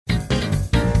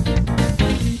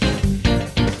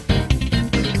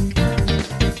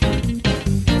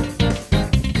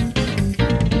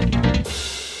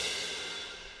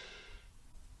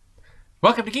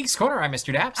Welcome to Geeks Corner. I'm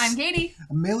Mr. Daps. I'm Katie.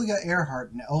 Amelia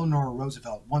Earhart and Eleanor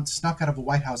Roosevelt once snuck out of a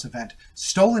White House event,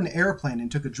 stole an airplane,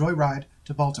 and took a joyride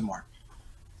to Baltimore.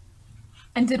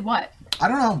 And did what? I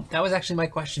don't know. That was actually my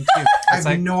question, too. I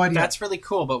have no idea. That's really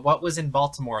cool, but what was in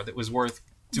Baltimore that was worth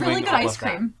doing Really good all ice of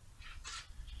that? cream.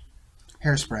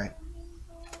 Hairspray.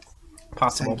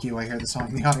 Possible. Thank you. I hear the song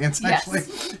in the audience, Yes.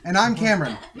 actually. And I'm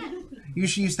Cameron. You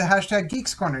should use the hashtag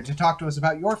Geeks Corner to talk to us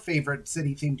about your favorite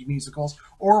city-themed musicals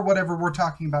or whatever we're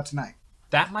talking about tonight.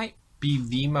 That might be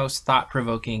the most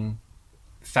thought-provoking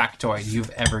factoid you've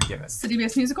ever given.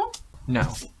 City-based musical?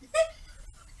 No.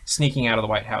 Sneaking out of the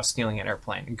White House, stealing an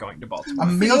airplane, and going to Baltimore.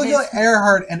 Amelia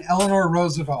Earhart and Eleanor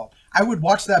Roosevelt. I would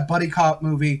watch that buddy cop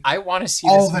movie I want to see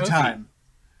all this the movie. time.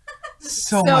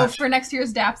 So So much. for next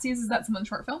year's Dapsies, is that someone's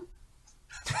short film?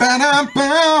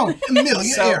 Ba-dum-bum.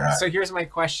 Amelia Earhart. So here's my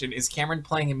question. Is Cameron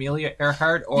playing Amelia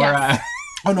Earhart or... Yes.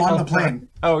 Oh, no, I'm the plane.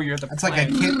 Oh, you're the That's plane. like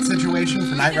a kit situation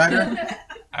for Knight Rider.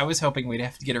 I was hoping we'd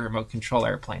have to get a remote control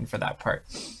airplane for that part.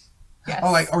 Yes.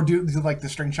 Oh, or do like the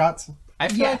string shots? I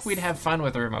feel Yes. like we'd have fun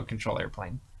with a remote control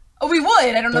airplane. Oh, we would.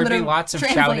 I don't know There'd that be it would lots of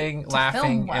translate shouting, to laughing,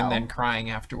 film well. and then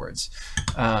crying afterwards.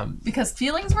 Because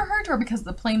feelings were hurt or because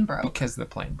the plane broke? Because the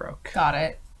plane broke. Got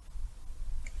it.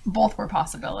 Both were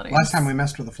possibilities. Last time we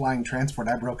messed with a flying transport,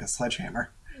 I broke a sledgehammer.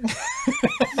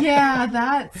 Yeah,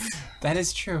 that's... That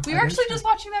is true. We were actually just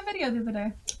watching that video the other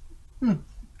day.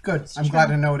 Good. I'm glad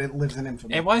to know it lives in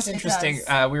infamy. It was interesting.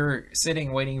 does. We were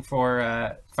sitting waiting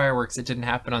for fireworks. It didn't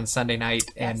happen on Sunday night.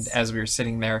 And Yes. as we were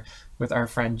sitting there with our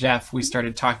friend Jeff, we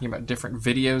started talking about different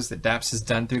videos that Daps has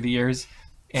done through the years.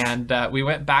 And we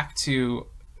went back to...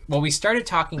 Well, we started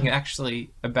talking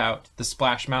actually about the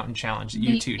Splash Mountain Challenge that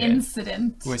you two The did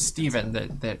incident. with Steven.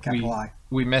 That Capital I.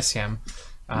 we miss him.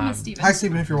 Miss Steven. Hi,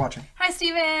 Stephen, if you're watching. Hi,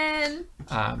 Steven.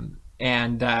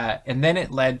 And then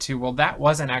it led to, well, that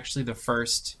wasn't actually the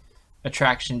first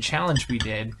attraction challenge we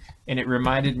did, and it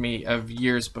reminded me of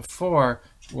years before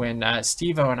when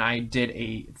Steve-O and I did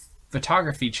a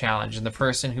photography challenge, and the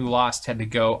person who lost had to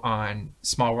go on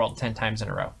Small World 10 times in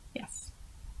a row. Yes.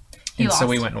 He And so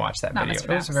we lost. went and watched that Not video. Mr.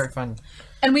 It was Daps. very fun.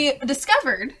 And we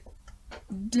discovered...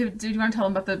 Did you want to tell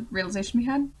them about the realization we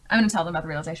had? I'm going to tell them about the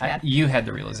realization we had. You had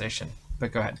the realization,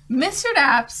 but go ahead. Mr.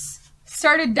 Daps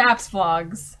started Daps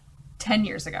Vlogs 10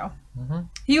 years ago. Mm-hmm.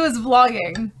 He was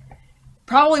vlogging,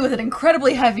 probably with an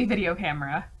incredibly heavy video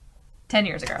camera, 10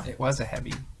 years ago. It was a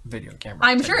heavy video camera.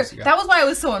 I'm 10 sure. years ago. That was why I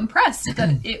was so impressed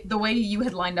that the way you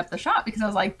had lined up the shot, because I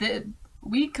was like,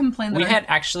 we complained that We our- had,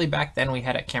 actually, back then, we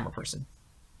had a camera person.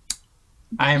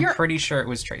 I am You're- pretty sure it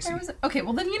was Tracy. there was- okay,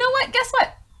 well then you know what? Guess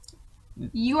what?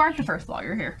 You aren't the first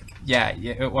vlogger here. Yeah,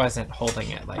 it wasn't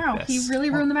holding it like Wow, this. he really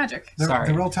ruined the magic. Sorry.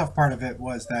 The real tough part of it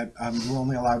was that you were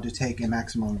only allowed to take a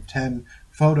maximum of 10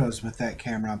 photos with that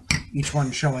camera, each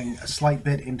one showing a slight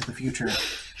bit into the future.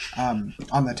 On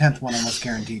the 10th one, almost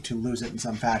guaranteed to lose it in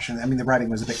some fashion. I mean, the writing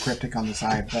was a bit cryptic on the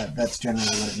side, but that's generally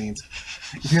what it means.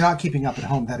 If you're not keeping up at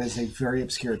home, that is a very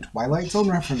obscure Twilight Zone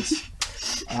reference.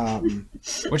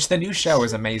 Which the new show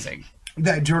is amazing.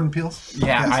 That Jordan Peele's?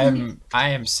 Yeah, Yes. I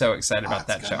am so excited about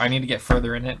that that's show. good. I need to get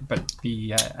further in it, but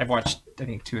I've watched I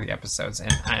think 2 of the episodes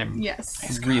and I'm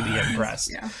Yes. really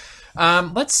impressed. Yeah.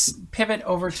 Let's pivot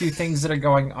over to things that are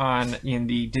going on in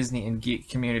the Disney and geek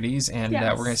communities, and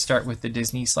Yes. we're going to start with the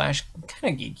Disney / kind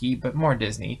of geeky, but more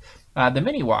Disney. The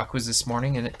mini walk was this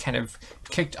morning, and it kind of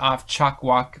kicked off Chalk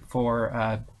Walk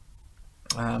for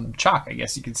Chalk, I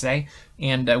guess you could say.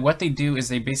 And what they do is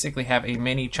they basically have a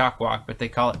mini Chalk Walk, but they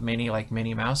call it mini like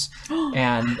Minnie Mouse.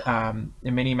 And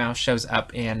the Minnie Mouse shows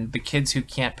up, and the kids who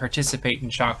can't participate in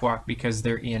Chalk Walk because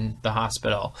they're in the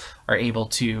hospital are able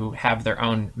to have their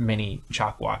own mini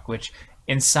Chalk Walk, which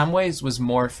in some ways was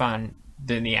more fun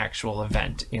than the actual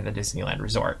event in the Disneyland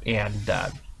Resort. And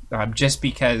just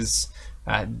because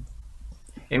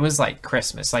it was like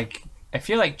Christmas, like I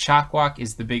feel like Chalk Walk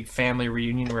is the big family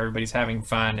reunion where everybody's having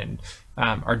fun and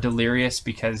are delirious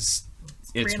because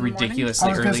it's 3 in the morning? ridiculously I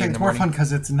was going to early say in it's the more morning. fun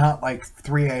because it's not like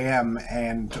 3 a.m.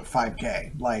 and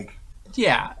 5K. Like,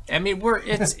 Yeah, I mean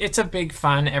it's a big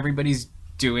fun. Everybody's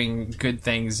doing good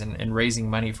things and raising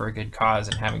money for a good cause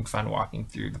and having fun walking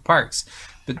through the parks.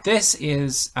 But this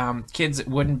is kids that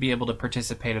wouldn't be able to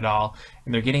participate at all,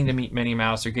 and they're getting to meet Minnie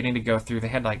Mouse. They're getting to go through. They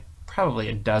had like probably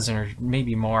a dozen or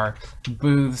maybe more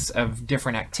booths of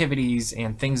different activities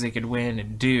and things they could win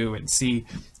and do and see,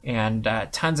 and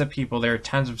tons of people there,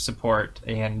 tons of support,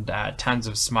 and tons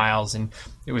of smiles. And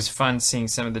it was fun seeing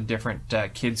some of the different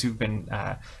kids who've been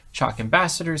Chalk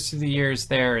ambassadors through the years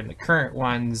there and the current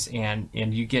ones, and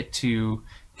you get to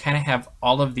kind of have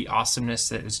all of the awesomeness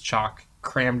that is Chalk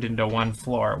crammed into one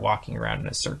floor walking around in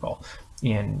a circle.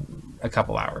 in a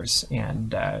couple hours,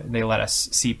 and they let us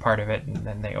see part of it, and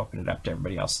then they open it up to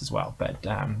everybody else as well. But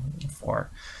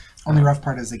Only rough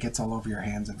part is it gets all over your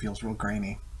hands and feels real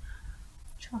grainy.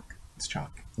 Chalk. It's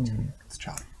chalk. It's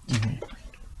chalk.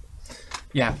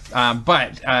 Yeah,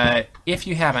 but if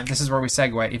you haven't, this is where we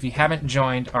segue. If you haven't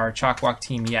joined our Chalk Walk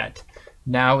team yet,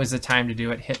 now is the time to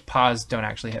do it. Hit pause. Don't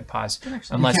actually hit pause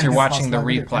unless You you're can't watching hit the pause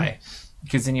while you're replay,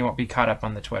 because then you won't be caught up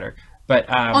on the Twitter. But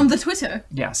On the Twitter.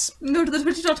 yes, Go to the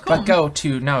twitter.com. but go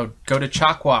to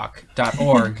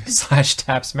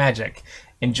chalkwalk.org/tapsmagic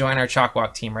and join our Chalk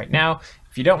Walk team right now.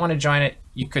 If you don't want to join it,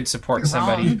 you could support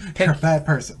somebody. Pick, You're a bad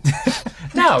person.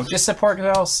 no, just support who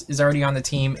else is already on the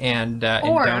team and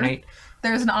Or- donate.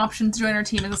 There's an option to join our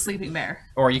team as a sleeping bear.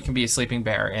 Or you can be a sleeping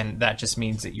bear, and that just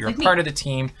means that you're Like a me. part of the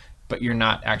team, but you're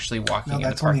not actually walking No, in the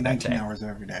that's park only that 19 day. hours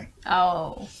every day.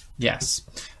 Oh. Yes.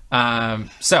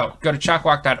 So go to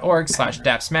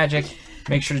chalkwalk.org/dapsmagic.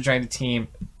 Make sure to join the team.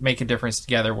 Make a difference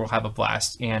together. We'll have a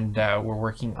blast. And we're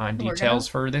working on We're details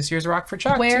for this year's Rock for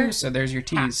Chalk, Wear too. So there's your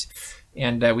tease.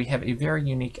 And we have a very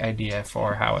unique idea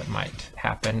for how it might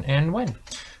happen and when.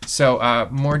 So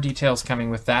more details coming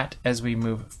with that as we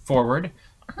move forward.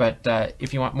 But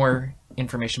if you want more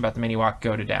information about the mini walk,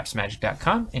 go to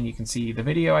dapsmagic.com and you can see the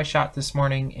video I shot this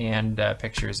morning and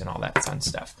pictures and all that fun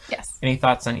stuff. Yes. Any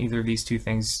thoughts on either of these two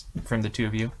things from the two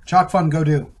of you? Chalk fun, go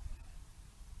do.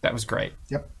 That was great.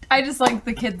 Yep. I just like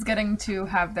the kids getting to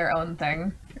have their own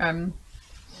thing.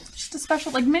 Just a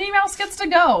special, like, Minnie Mouse gets to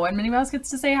go, and Minnie Mouse gets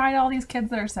to say hi to all these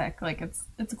kids that are sick. Like, it's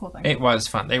a cool thing. It was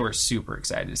fun. They were super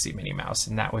excited to see Minnie Mouse,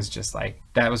 and that was just like,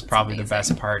 that was probably the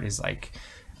best part is like,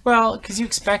 well, because you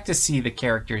expect to see the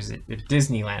characters at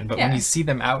Disneyland, but when Yeah. you see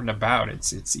them out and about,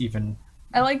 it's even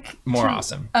I like more to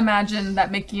awesome. imagine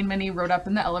that Mickey and Minnie rode up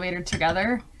in the elevator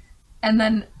together, and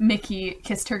then Mickey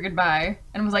kissed her goodbye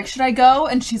and was like, "Should I go?"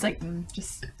 And she's like,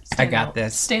 "Just stay I in got the,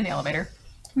 this." Stay in the elevator."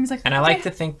 And he's like, And I like "Okay."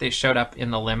 to think they showed up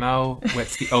in the limo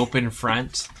with the open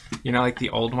front, you know, like the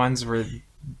old ones where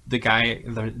the guy,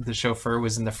 the chauffeur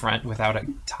was in the front without a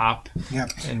top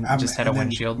Yep. and just had a and then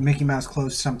windshield. Mickey Mouse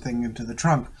closed something into the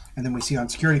trunk, and then we see on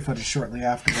security footage shortly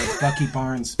afterwards Bucky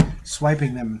Barnes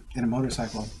swiping them in a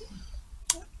motorcycle.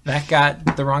 That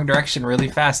got the wrong direction really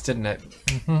fast, didn't it?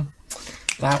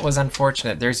 That was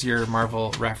unfortunate. There's your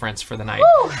Marvel reference for the night.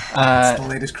 It's the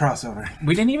latest crossover.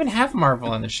 We didn't even have Marvel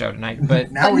on the show tonight,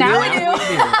 but Now But we now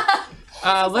do. we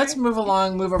do. let's move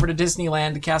along, move over to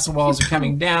Disneyland. The castle walls are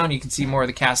coming down. You can see more of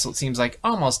the castle, it seems like,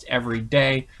 almost every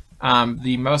day.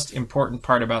 The most important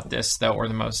part about this, though, or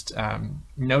the most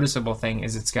noticeable thing,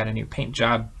 is it's got a new paint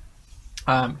job.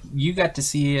 You got to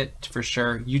see it for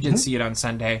sure. You did see it on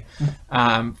Sunday.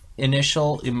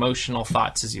 Initial emotional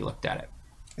thoughts as you looked at it.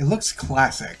 It looks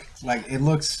classic. Like it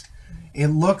looks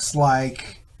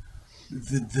like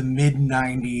the mid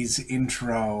 '90s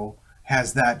intro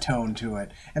has that tone to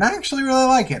it, and I actually really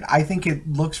like it. I think it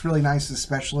looks really nice,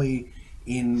 especially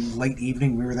in late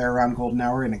evening. We were there around golden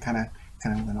hour, and it kind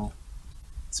of went all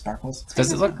sparkles.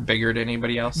 Does it look bigger to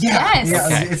anybody else? Yes. Yeah,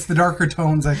 Okay. it's the darker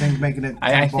tones, I think, making it.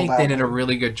 I bold think they out. did a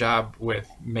really good job with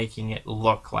making it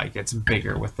look like it's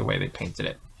bigger with the way they painted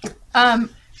it.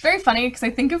 Very funny because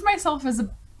I think of myself as a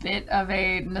bit of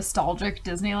a nostalgic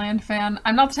Disneyland fan.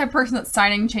 I'm not the type of person that's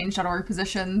signing change.org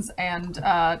positions and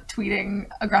tweeting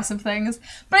aggressive things,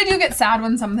 but I do get sad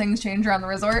when some things change around the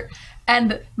resort.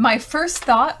 And my first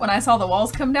thought when I saw the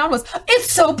walls come down was,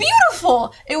 it's so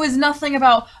beautiful! It was nothing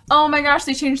about, oh my gosh,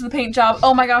 they changed the paint job,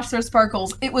 oh my gosh, there's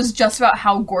sparkles. It was just about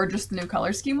how gorgeous the new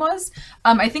color scheme was.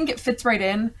 I think it fits right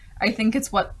in. I think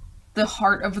it's what the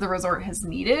heart of the resort has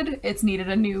needed. It's needed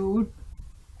a new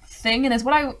thing, and is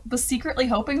what I was secretly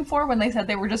hoping for when they said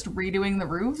they were just redoing the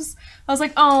roofs. I was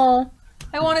like, oh,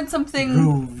 I wanted something.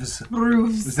 Roofs.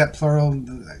 Roofs. Is that plural?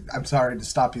 I'm sorry to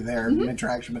stop you there in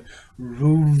interaction, but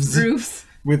roofs Roofs.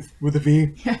 with a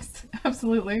V. Yes,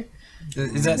 absolutely.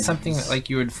 Is that something that, like,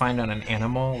 you would find on an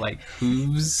animal, like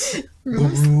hooves?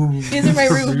 Roofs. Roofs. These are my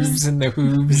The roofs. roofs and the Be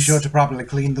hooves. sure to properly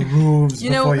clean the roofs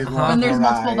You know, before you go on when there's the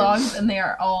multiple ride. dogs and they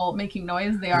are all making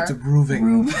noise, they are It's a roofing.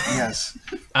 Roof. Yes.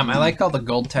 I like all the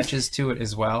gold touches to it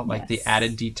as well, like the Yes.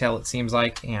 added detail it seems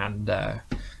like, and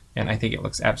I think it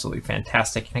looks absolutely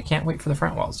fantastic. And I can't wait for the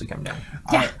front walls to come down.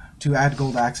 Yeah. To add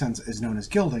gold accents is known as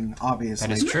gilding, obviously.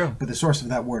 That is true. But the source of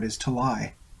that word is to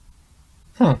lie.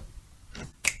 Hmm.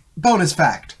 Bonus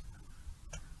fact.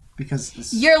 Because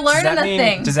this, You're Does learning that a mean,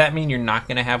 thing. does that mean you're not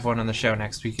going to have one on the show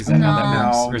next week? Is that how that No.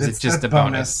 works? no, Or is that's- it just that's a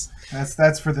bonus?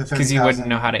 That's for the 30,000. Because you wouldn't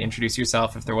know how to introduce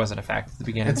yourself if there wasn't a fact at the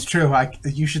beginning. It's true.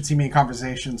 You should see me in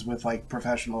conversations with like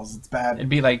professionals. It's bad. It'd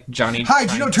be like Johnny. Hi,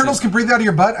 do you know trying turtles to- can breathe out of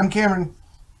your butt? I'm Cameron.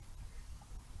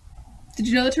 Did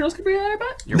you know the turtles could breathe out their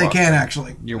butt? You're They welcome. can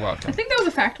actually. You're I welcome. think that was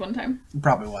a fact one time. It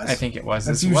probably was. I think it was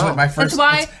That's as usually well. my first. That's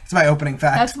why- It's my opening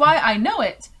fact. That's why I know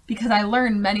it, because I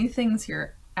learn many things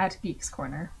here at Geeks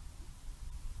Corner.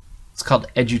 It's called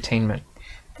edutainment.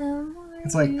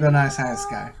 It's like the Nice Science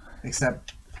Guy,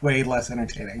 except way less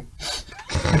entertaining.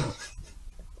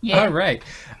 Yeah. All right.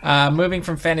 Moving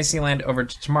from Fantasyland over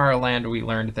to Tomorrowland, we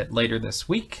learned that later this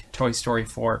week, Toy Story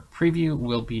 4 preview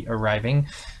will be arriving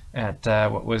at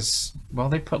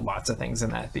they put lots of things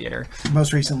in that theater.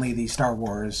 Most recently, the Star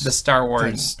Wars. The Star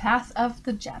Wars Path of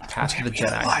the Jedi. Path of the Which I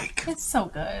Jedi. really like. It's so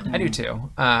good. I do too.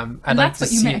 I'd like that's to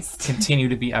what you see it missed. continue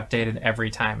to be updated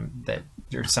every time that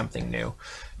there's something new.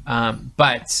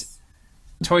 But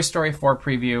Toy Story 4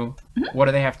 preview, what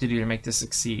do they have to do to make this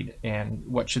succeed, and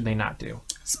what should they not do?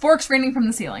 Sporks raining from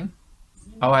the ceiling.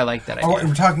 Oh, I like that Oh, idea.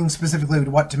 we're talking specifically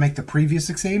what to make the preview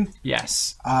succeed.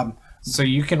 Yes. So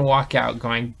you can walk out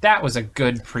going, that was a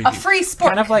good preview. A free spork.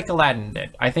 Kind of like Aladdin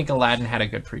did. I think Aladdin had a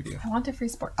good preview. I want a free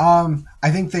spork. I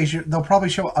think they'll probably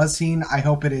show a scene. I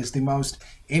hope it is the most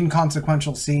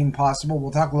inconsequential scene possible.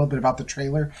 We'll talk a little bit about the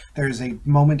trailer. There's a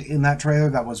moment in that trailer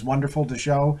that was wonderful to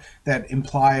show that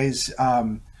implies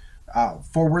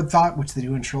forward thought, which they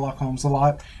do in Sherlock Holmes a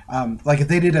lot. Like if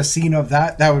they did a scene of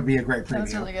that, that would be a great preview. That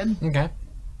was really good. Okay.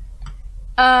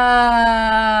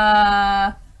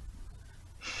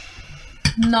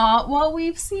 Not what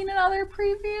we've seen in other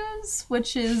previews,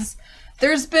 which is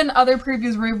there's been other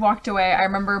previews where we've walked away. I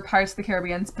remember Pirates of the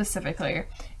Caribbean specifically.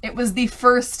 It was the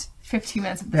first 15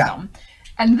 minutes of the film.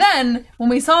 And then when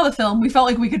we saw the film, we felt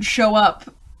like we could show up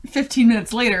 15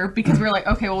 minutes later because we were like,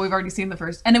 okay, well, we've already seen the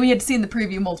first. And then we had seen the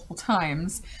preview multiple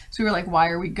times. So we were like, why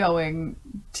are we going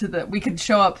to the... We could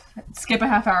show up, skip a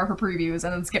half hour for previews,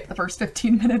 and then skip the first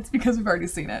 15 minutes because we've already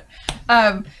seen it.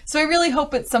 So I really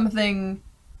hope it's something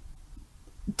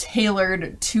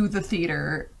tailored to the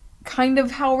theater. Kind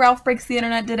of how Ralph Breaks the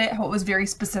Internet did it, how it was very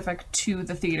specific to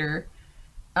the theater.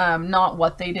 Not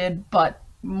what they did, but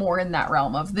more in that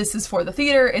realm of this is for the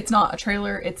theater. It's not a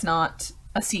trailer. It's not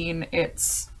a scene.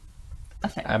 It's a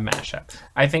thing. A mashup.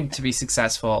 I think to be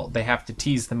successful, they have to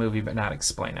tease the movie but not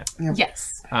explain it.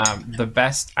 Yes. The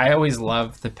best, I always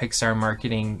love the Pixar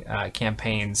marketing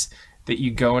campaigns that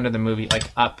you go into the movie, like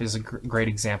Up is a great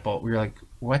example. We're like,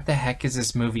 what the heck is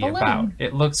this movie about?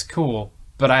 It looks cool,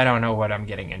 but I don't know what I'm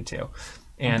getting into.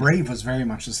 And Brave was very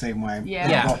much the same way.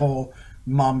 Yeah. The whole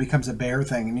mom becomes a bear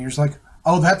thing, and you're just like,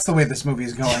 oh, that's the way this movie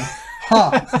is going.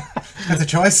 Huh. That's a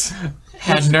choice.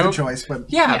 had It's a no good choice, but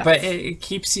Yeah, but it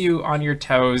keeps you on your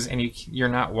toes, and you're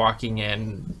not walking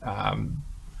in,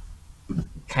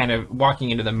 kind of walking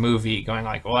into the movie going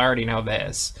like, well, I already know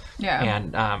this. Yeah.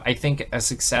 And I think a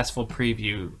successful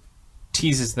preview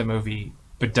teases the movie,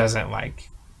 but doesn't like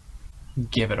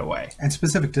give it away. and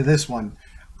specific to this one,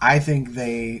 I think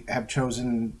they have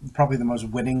chosen probably the most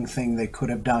winning thing they could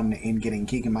have done in getting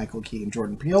Keegan-Michael Key and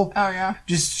Jordan Peele. Oh, yeah.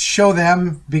 Just show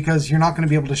them, because you're not going to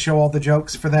be able to show all the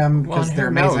jokes for them Well, because and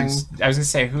they're who amazing. knows? I was gonna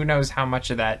say, who knows how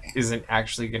much of that isn't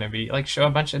actually gonna be like show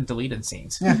a bunch of deleted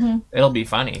scenes. Yeah. It'll be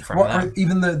funny from Or them.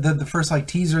 even the first like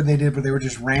teaser they did where they were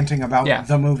just ranting about Yeah.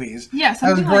 the movies. Yeah, that was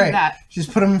something like great. that.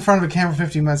 Just put them in front of a camera for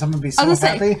 15 minutes. I'm gonna be so I was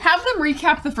gonna happy. say, have them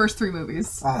recap the first 3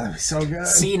 movies. Oh, that'd be so good.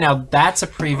 See, now that's a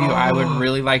preview I would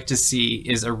really like to see,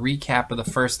 is a recap of the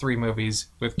first 3 movies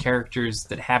with characters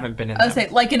that haven't been in I was them.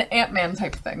 say, like an Ant-Man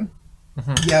type thing.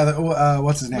 Yeah,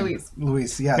 what's his name?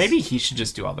 Luis. Yes. Maybe he should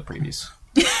just do all the previews.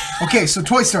 Okay, so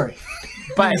Toy Story.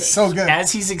 But So good.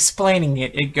 as he's explaining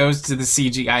it, it goes to the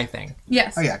CGI thing.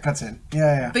 Yes. Oh yeah, cuts in.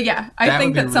 Yeah. But yeah, I That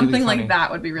think would be that something really funny. like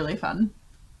that would be really fun.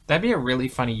 That'd be a really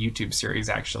funny YouTube series,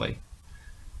 actually.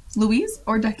 Louise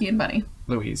or Ducky and Bunny?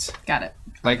 Louise. Got it.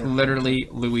 Like, literally,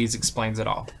 Louise explains it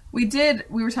all. We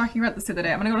were talking about this the other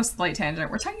day. I'm going to go to a slight tangent.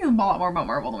 We're talking a lot more about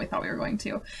Marvel than we thought we were going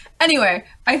to. Anyway,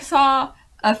 I saw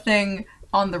a thing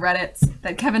on the Reddits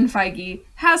that Kevin Feige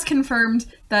has confirmed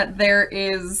that there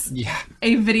is Yeah.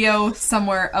 a video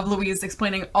somewhere of Louise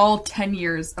explaining all 10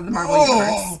 years of the Marvel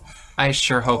Universe. I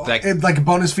sure hope that Like a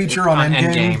bonus feature on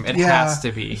Endgame. It Yeah. has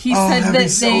to be. He Oh, said that'd that be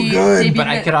so they good. debuted But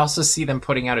I it- could also see them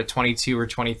putting out a 22 or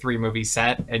 23 movie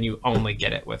set, and you only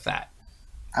get it with that.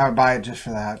 I would buy it just for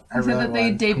that. I He said really that they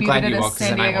would. debuted glad it you at will, 'cause San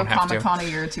then I Diego won't have to. Comic Con a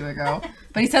year or 2 ago.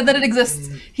 But he said that it exists.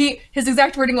 His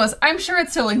exact wording was, "I'm sure it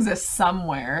still exists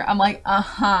somewhere." I'm like,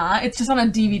 it's just on a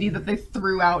DVD that they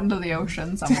threw out into the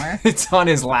ocean somewhere. It's on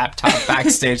his laptop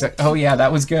backstage. Like, oh yeah,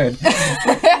 that was good.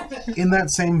 In that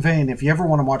same vein, if you ever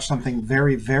want to watch something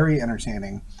very, very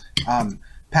entertaining,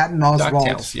 Patton Oswalt.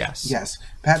 DuckTales, yes. Yes.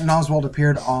 Patton Oswalt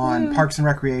appeared on Parks and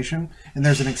Recreation, and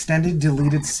there's an extended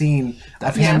deleted scene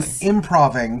of him Yes.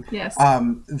 improving Yes.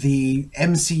 the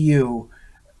MCU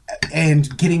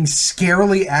and getting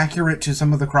scarily accurate to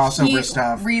some of the crossover He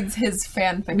stuff. reads his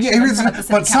fan fiction. Yeah, he reads, in front of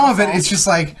the but city some of it, council. it's just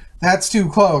like, that's too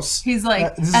close. He's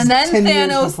like, This is and then 10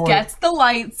 years Thanos before- gets the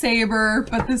lightsaber,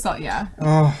 but this all, yeah.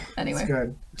 Oh, Anyway. it's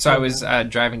good. So I was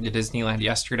driving to Disneyland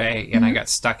yesterday, and I got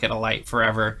stuck at a light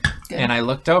forever. Good. And I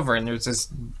looked over, and there's this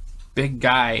big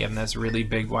guy in this really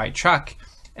big white truck.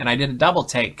 And I did a double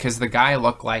take because the guy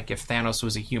looked like if Thanos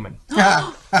was a human.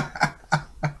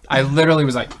 I literally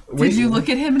was like, Did you look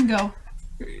at him and go,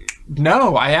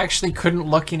 No, I actually couldn't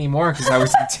look anymore because I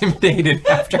was intimidated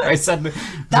after I said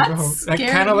That's that kind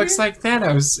scary. of looks like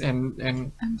Thanos,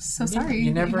 and I'm so sorry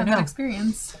you never had know. that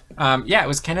experience. yeah, it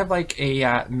was kind of like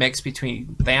a mix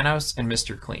between Thanos and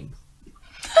Mr. Clean.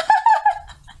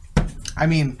 I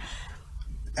mean,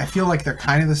 I feel like they're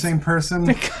kind of the same person.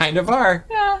 They kind of are.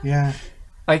 Yeah. Yeah.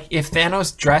 Like if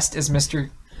Thanos dressed as Mr.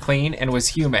 Clean and was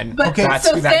human, But Okay, that's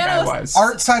so who that Thanos- guy was.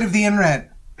 Art side of the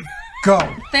internet. Go.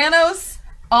 Thanos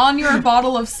on your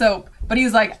bottle of soap, but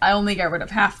he's like, I only got rid of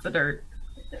half the dirt.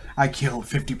 I killed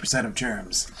 50% of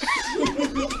germs.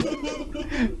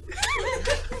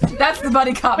 That's the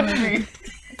buddy cop movie.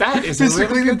 That is a Mr. really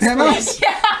Clean good and Thanos?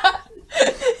 story.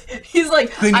 He's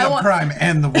like, Cleaning I up want. crime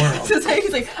and the world.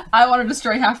 He's like, I want to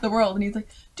destroy half the world, and he's like,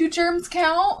 do germs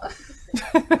count?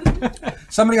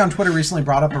 Somebody on Twitter recently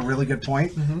brought up a really good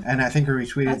point, and I think I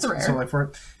retweeted That's rare. something for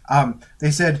it.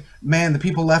 They said, man, the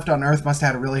people left on Earth must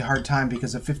have had a really hard time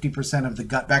because of 50% of the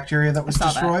gut bacteria that was saw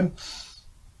that. destroyed.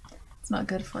 It's not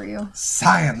good for you.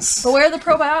 Science. But where are the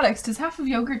probiotics? Does half of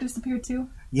yogurt disappear too?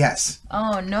 Yes.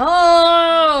 Oh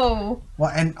no!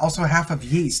 Well, and also half of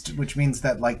yeast, which means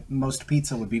that, like, most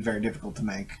pizza would be very difficult to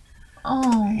make.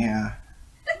 Oh, Yeah.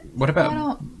 What I about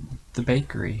don't. the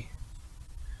bakery?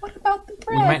 What about the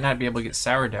bread? We might not be able to get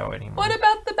sourdough anymore. What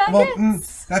about the baguettes? Well,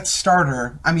 that's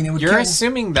starter. I mean, it would You're kill...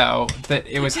 assuming though that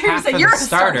it was You're half saying of you're the a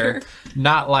starter, starter.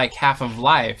 not like half of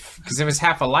life. Because if it was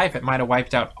half of life, it might have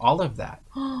wiped out all of that.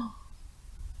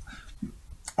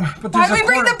 But Why there's do we a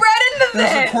bring the bread into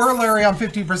There's a this? corollary on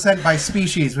 50% by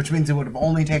species, which means it would have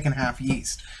only taken half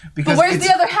yeast. Because where's it's-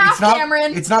 the other half, it's not,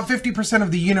 Cameron? It's not 50%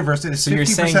 of the universe. It is So 50% you're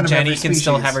saying of Jenny every can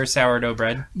still species. have her sourdough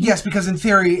bread? Yes, because in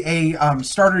theory, a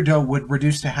starter dough would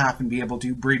reduce to half and be able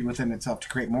to breed within itself to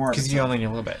create more of Because it. you only need a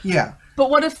little bit. Yeah.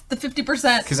 But what if the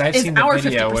 50% Because I've is seen the our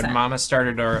video 50%? when Mama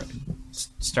started dough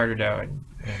and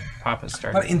Papa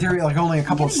started. But in theory, like, only a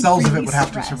couple of getting cells of it really would have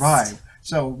stressed. to survive.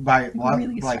 So by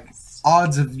Really like stressed.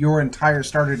 odds of your entire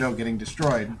starter dough getting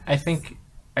destroyed. I think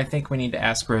we need to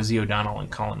ask Rosie O'Donnell and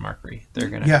Colin Markery. They're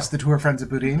gonna Yes, the two are friends of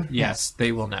Boudin. Yes,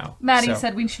 they will know. Maddie So-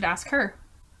 said we should ask her.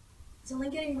 It's only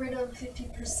getting rid of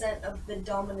 50% of the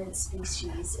dominant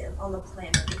species on the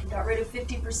planet. If you got rid of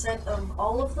 50% of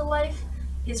all of the life,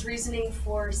 his reasoning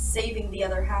for saving the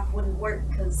other half wouldn't work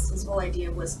because his whole idea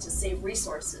was to save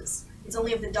resources. It's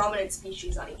only of the dominant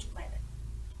species on each planet.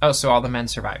 Oh, so all the men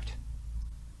survived.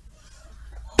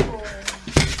 Oh.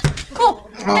 Cool.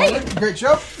 Hey! Great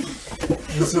show.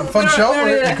 It's a fun show.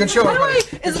 A good show, How do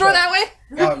everybody. I- Is the door that way?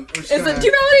 We're just Is gonna- it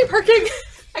 2 validate parking?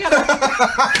 I got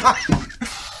it.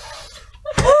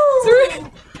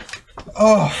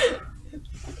 Oh,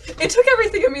 It took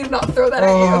everything of me to not throw that at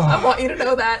you. Oh. I want you to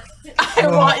know that. I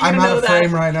want you I'm to out know of that.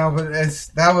 frame right now, but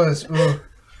that was rough.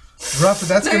 But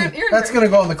that's No, gonna you're that's great.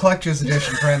 gonna go in the collector's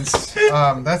edition, Prince.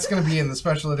 That's gonna be in the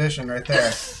special edition right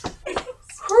there. I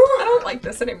don't like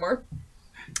this anymore.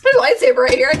 There's a lightsaber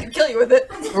right here. I can kill you with it.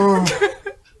 Ooh.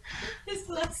 His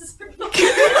glasses are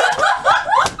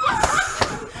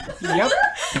Yep.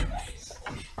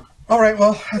 All right,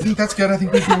 well, I think that's good. I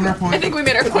think we've proven our point. I think we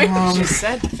made our point. She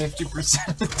said 50%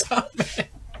 of the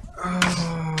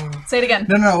time. Say it again.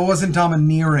 No, it wasn't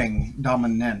domineering,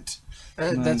 dominant.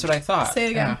 That's what I thought. Say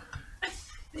it again.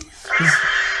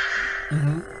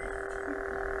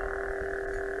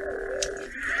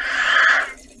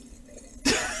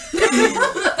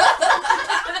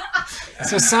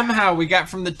 So somehow we got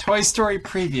from the Toy Story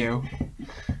preview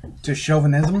To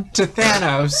chauvinism. to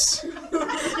Thanos.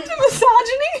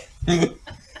 Misogyny?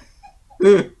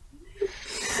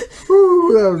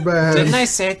 Ooh, that was bad. Didn't I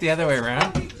say it the other way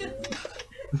around?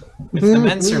 If the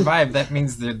men survive, that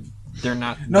means they're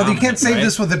not. No, you dominant, can't save right?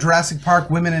 this with the Jurassic Park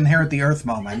 "Women Inherit the Earth"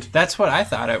 moment. That's what I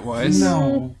thought it was.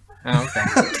 No. Oh, okay.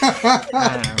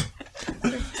 I don't know.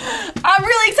 I'm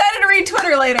really excited to read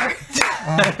Twitter later.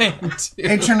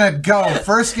 Internet, go.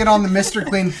 First, get on the Mr.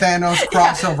 Clean Thanos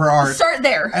crossover art, Start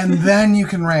there. and then you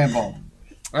can ramble.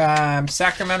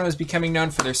 Sacramento is becoming known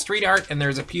for their street art, and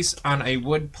there's a piece on a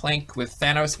wood plank with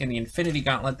Thanos in the Infinity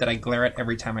Gauntlet that I glare at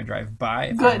every time I drive by.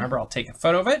 If I Good. remember, I'll take a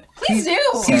photo of it. Please do.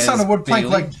 Piece on a wood plank,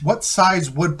 Bailey. like what size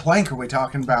wood plank are we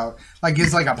talking about? Like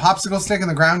is like a popsicle stick in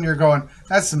the ground? You're going,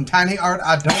 that's some tiny art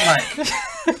I don't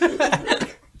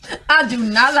like. I do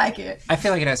not like it. I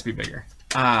feel like it has to be bigger.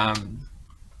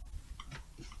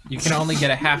 You can only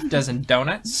get a half dozen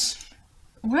donuts.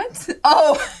 What?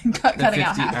 Oh, The cutting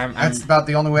out 50 half. That's about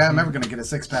the only way I'm ever going to get a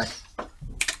six pack.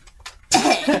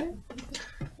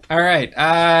 All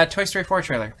right. Toy Story 4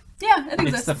 trailer. Yeah, it It's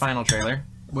exists. the final trailer.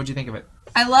 What'd you think of it?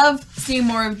 I love seeing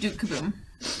more of Duke Kaboom.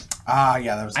 Ah,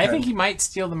 yeah, that was good. I think he might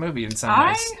steal the movie in some I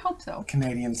ways. hope so.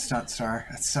 Canadian stunt star.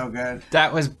 That's so good.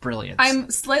 That was brilliant. I'm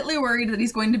slightly worried that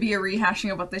he's going to be a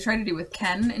rehashing of what they tried to do with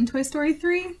Ken in Toy Story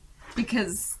 3,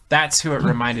 because, That's who it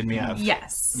reminded me of.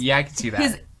 yes. Yeah, I can see that.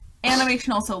 His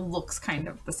animation also looks kind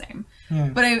of the same. Yeah.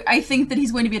 But I think that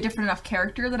he's going to be a different enough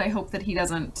character that I hope that he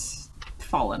doesn't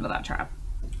fall into that trap.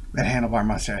 That handlebar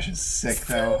mustache is sick,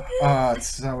 though. Oh, it's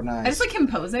so nice. I just like him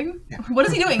posing. What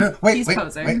is he doing? wait, He's wait,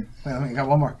 posing. wait. Let me got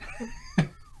one more.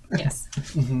 Yes.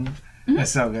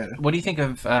 That's so good. What do you think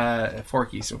of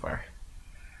Forky so far?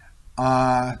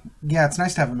 Yeah, it's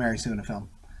nice to have a Mary Sue in a film.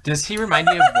 Does he remind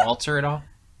you of Walter at all?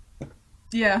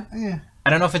 Yeah. Yeah. I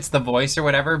don't know if it's the voice or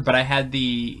whatever, but I had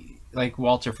the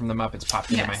Walter from the Muppets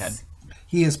popped into my head. Yes.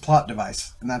 He is plot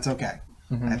device, and that's okay.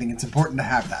 Mm-hmm. I think it's important to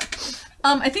have that.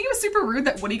 I think it was super rude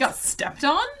that Woody got stepped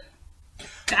on.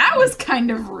 That was kind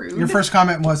of rude. Your first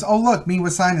comment was, "Oh, look, me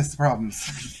with sinus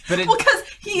problems." But it, Well, because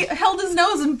he held his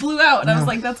nose and blew out, and I was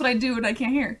like, "That's what I do when I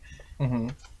can't hear."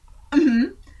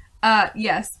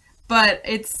 Yes, but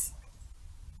it's,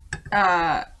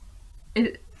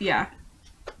 yeah.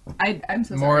 I'm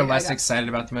so more sorry. or less I got- excited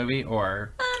about the movie,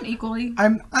 or equally.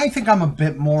 I think I'm a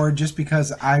bit more just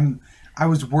because I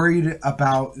was worried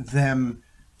about them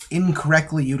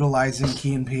incorrectly utilizing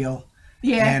Key and Peele.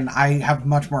 Yeah. And I have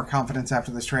much more confidence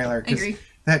after this trailer. 'Cause Agree.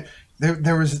 That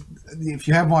there was, if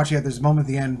you haven't watched it yet, there's a moment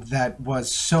at the end that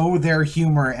was so their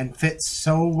humor and fit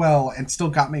so well and still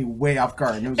got me way off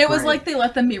guard. And It was great. like they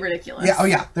let them be ridiculous. Yeah, oh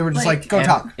yeah. They were just Like- like, go and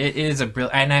talk. it is a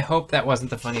brilliant. And I hope that wasn't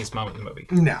the funniest moment in the movie.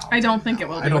 No. I don't think it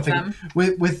will be I don't with think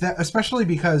them. with that, especially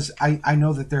because I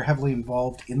know that they're heavily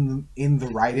involved in the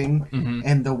writing Mm-hmm.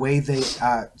 and the way they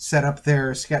set up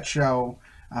their sketch show.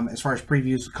 As far as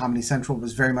previews, Comedy Central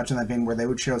was very much in that vein where they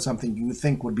would show something you would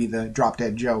think would be the drop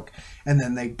dead joke, and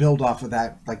then they build off of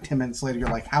that. Like 10 minutes later, you're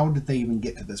like, how did they even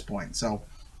get to this point? So,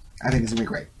 I think it's gonna be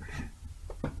great.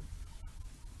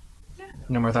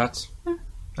 No more thoughts?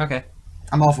 Okay.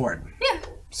 I'm all for it. Yeah.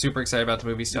 Super excited about the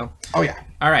movie still. Oh yeah,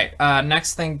 All right.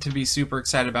 Next thing to be super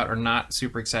excited about or not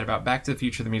super excited about, Back to the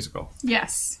Future the musical.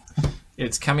 Yes.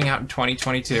 It's coming out in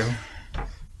 2022.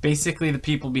 Basically, the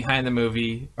people behind the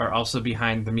movie are also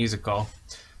behind the musical.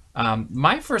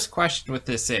 My first question with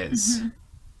this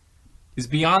is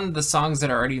beyond the songs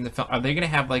that are already in the film, are they going to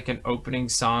have like an opening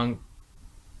song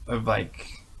of like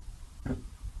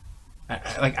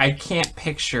I can't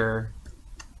picture,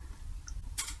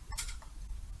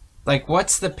 like,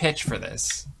 what's the pitch for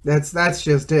this? that's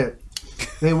just it.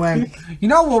 They went. You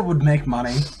know what would make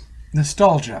money?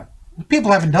 Nostalgia.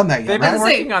 People haven't done that yet. They've been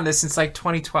right? say- working on this since like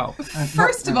 2012.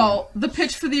 First of all, the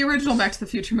pitch for the original Back to the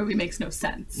Future movie makes no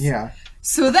sense. Yeah.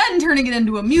 So then turning it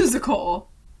into a musical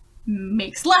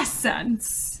makes less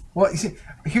sense. Well, you see,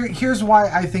 here's why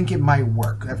I think it might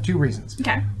work. I have two reasons.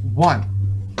 Okay.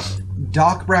 One,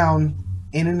 Doc Brown,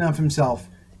 in and of himself,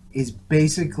 is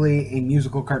basically a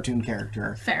musical cartoon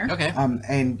character. Fair. Okay.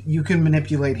 And you can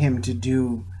manipulate him to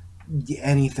do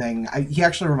anything. He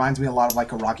actually reminds me a lot of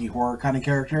like a Rocky Horror kind of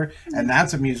character, and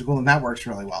that's a musical, and that works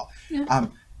really well.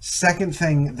 Second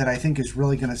thing that I think is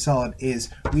really going to sell it is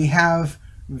we have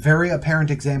very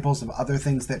apparent examples of other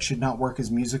things that should not work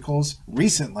as musicals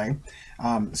recently.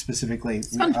 Specifically,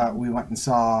 we went and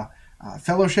saw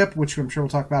Fellowship, which I'm sure we'll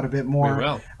talk about a bit more. We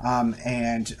will.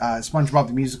 And SpongeBob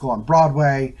the Musical on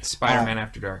Broadway. Spider-Man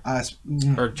After Dark.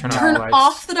 Or Turn Off Turn the Lights.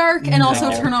 off the dark and also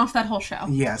No. turn off that whole show.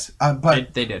 Yes,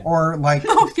 but They did. Or like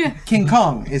Oh, yeah. King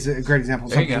Kong is a great example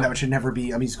of There you something go. that should never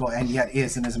be a musical and yet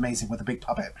is and is amazing with a big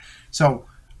puppet. So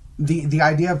the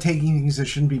idea of taking things that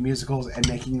shouldn't be musicals and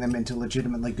making them into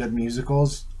legitimately good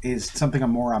musicals is something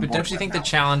I'm more on But board don't you with think now. the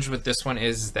challenge with this one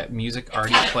is that music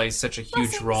already plays such a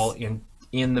huge role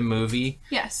in the movie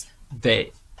Yes. that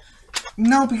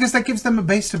No, because that gives them a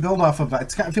base to build off of. I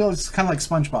feel it's kind of like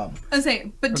SpongeBob. I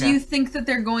say, but do Okay. you think that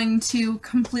they're going to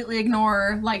completely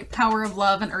ignore like Power of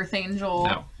Love and Earth Angel?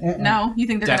 No. No? You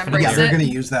think they're Definitely. going Yeah, to they're embrace going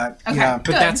it? to use that. Okay. Yeah. but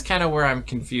Good. that's kind of where I'm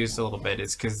confused a little bit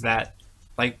is because that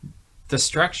like the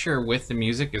structure with the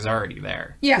music is already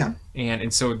there, Yeah.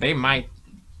 and so they might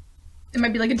It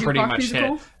might be like a pretty jukebox much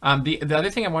musical. hit it. The other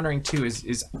thing I'm wondering too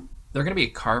is there going to be a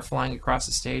car flying across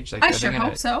the stage? Like, I are they sure gonna-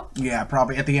 hope so. Yeah,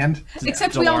 probably at the end.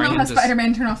 Except we all know DeLorean how just-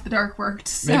 Spider-Man Turn Off the Dark worked.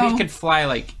 So. Maybe it could fly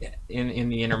like in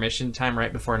the intermission time,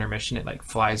 right before intermission. It like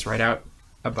flies right out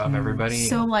above everybody.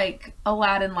 So like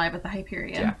Aladdin live at the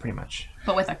Hyperion, yeah, pretty much.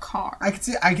 but with a car. I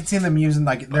could see them using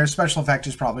like their special effect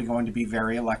is probably going to be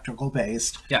very electrical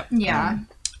based, Yeah. Yeah.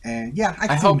 and yeah, I I can see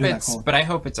them hope doing that it's, cool. but I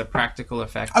hope it's a practical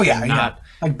effect. Oh yeah, and yeah. not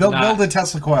Like build not- a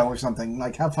Tesla coil or something.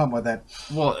 Like have fun with it.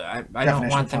 Well, I don't Definition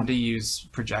want of them fun. to use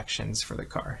projections for the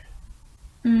car.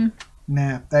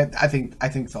 Nah, that I think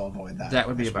they'll avoid that. That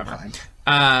would be a should bummer.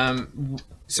 fine.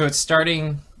 So it's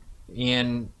starting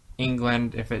in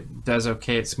England. If it does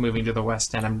okay, it's moving to the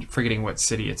West End. I'm forgetting what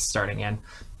city it's starting in,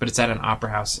 but it's at an opera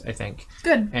house, I think.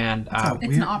 Good. And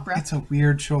It's an opera. It's a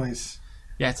weird choice.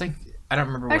 yeah, it's like I don't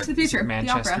remember Back what to the is it Future, the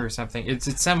Manchester opera. or something.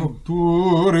 It's some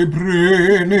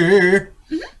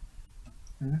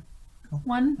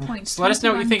 1 point. So let us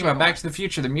know what you think about Back to the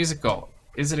Future, the musical.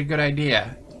 Is it a good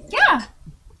idea? Yeah.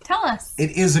 Tell us.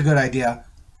 It is a good idea.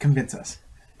 Convince us.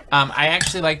 I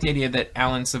actually like the idea that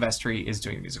Alan Silvestri is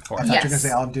doing music for I us. thought you were Yes. going to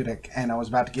say Alan Tudyk, and I was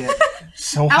about to get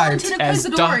so Alan hyped. Tudyk As plays the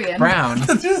Doc DeLorean. Brown.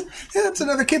 Yeah, it's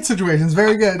another kid situation. It's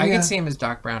very good. I yeah. could see him as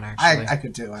Doc Brown, actually. I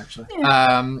could too, actually.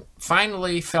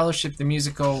 Finally, Fellowship, the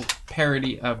musical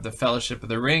parody of the Fellowship of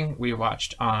the Ring. We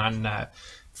watched on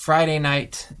Friday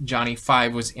night. Johnny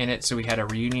Five was in it, so we had a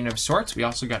reunion of sorts. We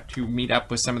also got to meet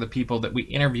up with some of the people that we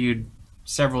interviewed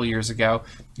several years ago.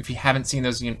 If you haven't seen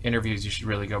those interviews, you should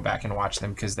really go back and watch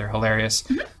them because they're hilarious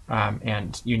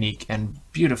and unique and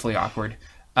beautifully awkward.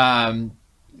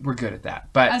 We're good at that.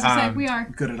 But As I say, we are.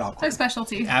 Good at It's our awkward.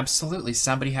 specialty. absolutely,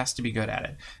 somebody has to be good at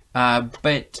it.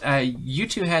 But you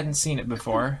two hadn't seen it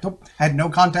before. Nope. Had no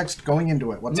context going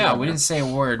into it whatsoever. No, we didn't say a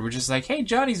word. We're just like, hey,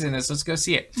 Johnny's in this. Let's go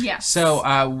see it. Yes.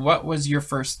 So, what was your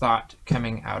first thought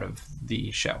coming out of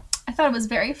the show? I thought it was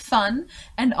very fun,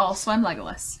 and also I'm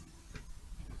Legolas.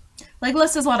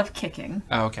 Legolas does a lot of kicking.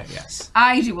 Oh, okay, yes.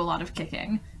 I do a lot of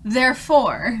kicking.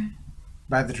 Therefore,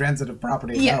 By the transitive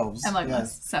property of yeah, elves. I'm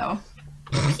Legolas. Yeah.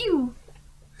 So, pew.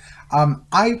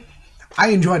 I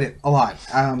enjoyed it a lot.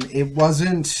 It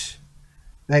wasn't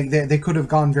like they could have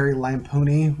gone very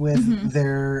lampoony with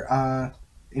their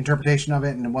interpretation of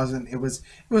it, and it wasn't. It was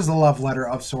a love letter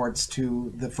of sorts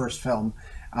to the first film,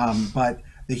 but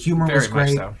the humor was Very much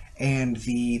great, so. and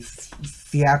the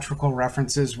theatrical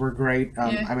references were great.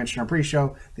 Yeah. I mentioned our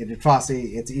pre-show they did Fosse.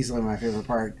 It's easily my favorite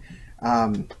part.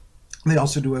 They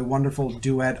also do a wonderful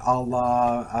duet a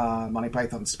la Monty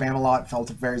Python's Spamalot. Felt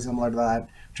very similar to that,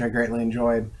 which I greatly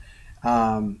enjoyed.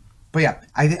 But yeah,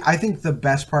 I think the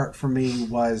best part for me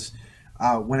was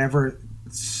whenever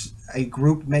a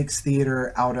group makes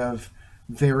theater out of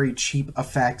very cheap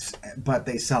effects, but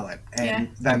they sell it, and Yeah.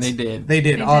 that's, And they did. They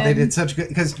did. They They did. did such good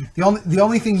because the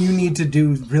only thing you need to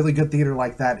do really good theater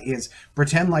like that is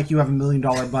pretend like you have $1 million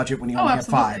budget when you only have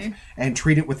absolutely. $5, and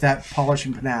treat it with that polish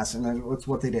and panache, and that's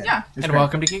what they did. Yeah. It's And great.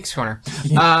 welcome to Geeks Corner.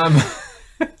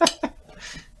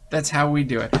 That's how we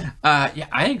do it. Yeah,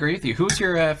 I agree with you. Who's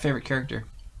your favorite character?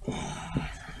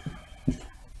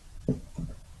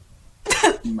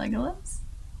 Legolas.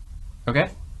 Okay.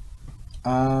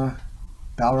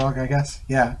 Balrog, I guess.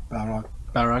 Yeah, Balrog.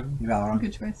 Balrog. Balrog.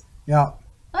 Good choice. Yeah.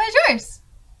 Oh, it's yours.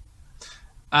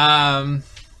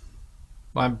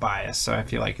 Well, I'm biased, so I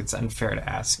feel like it's unfair to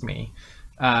ask me.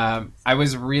 I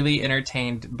was really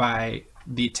entertained by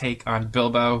the take on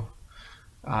Bilbo,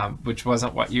 which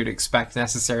wasn't what you'd expect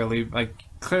necessarily. Like,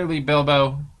 clearly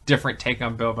Bilbo, different take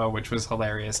on Bilbo, which was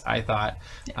hilarious, I thought.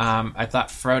 I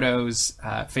thought Frodo's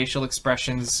facial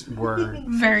expressions were,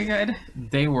 Very good.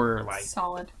 they were like,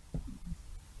 Solid.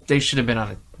 they should have been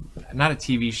on not a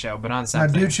TV show, but on Now,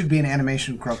 something. dude should be an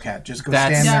animation croquette. Just go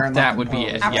That's, stand there and let that them would be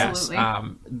pose. it. Absolutely.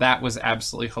 Yes, that was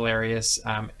absolutely hilarious.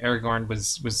 Aragorn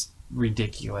was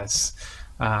ridiculous.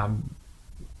 Yeah,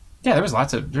 there's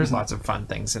lots of fun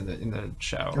things in the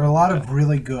show. There were a lot of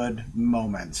really good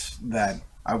moments that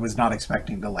I was not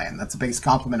expecting to land. That's the biggest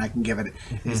compliment I can give it,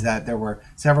 is that there were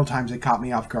several times it caught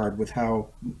me off guard with how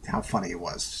funny it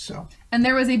was. So And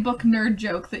there was a book nerd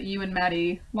joke that you and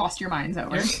Maddie lost your minds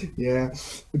over. yeah,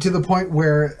 to the point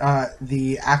where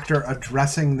the actor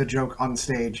addressing the joke on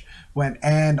stage went,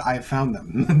 "And I found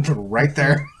them right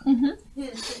there."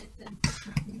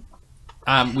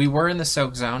 We were in the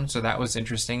soak zone, so that was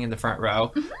interesting in the front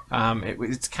row.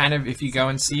 It's kind of, if you go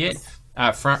and see it,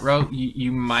 front row,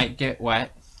 you might get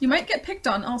wet, You might get picked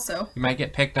on also. you might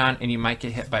get picked on, and you might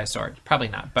get hit by a sword. Probably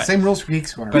not, but Same rules for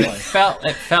Geeks Corner. but Really.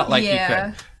 it felt like you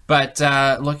Yeah. could. But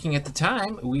looking at the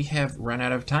time, we have run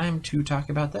out of time to talk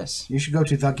about this. You should go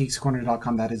to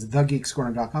thegeekscorner.com. That is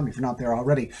thegeekscorner.com. If you're not there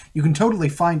already, you can totally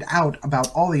find out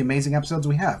about all the amazing episodes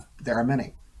we have. There are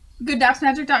many.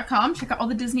 GoodDapsMagic.com. Check out all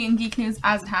the Disney and geek news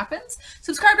as it happens.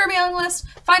 Subscribe to our mailing list.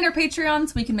 Find our Patreon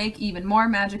so we can make even more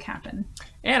magic happen.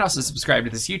 And also subscribe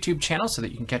to this YouTube channel so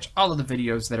that you can catch all of the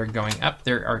videos that are going up.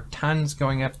 There are tons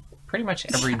going up pretty much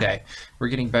every day. We're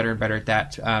getting better and better at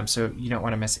that, so you don't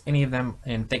want to miss any of them.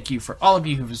 And thank you for all of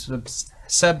you who've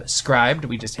subscribed.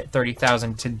 We just hit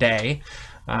 30,000 today.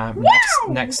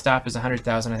 Next stop is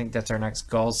 100,000. I think that's our next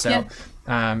goal. So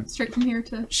straight from here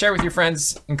to share with your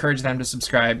friends. Encourage them to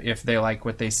subscribe if they like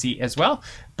what they see as well.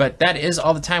 But that is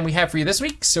all the time we have for you this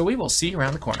week. So we will see you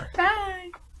around the corner.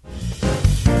 bye.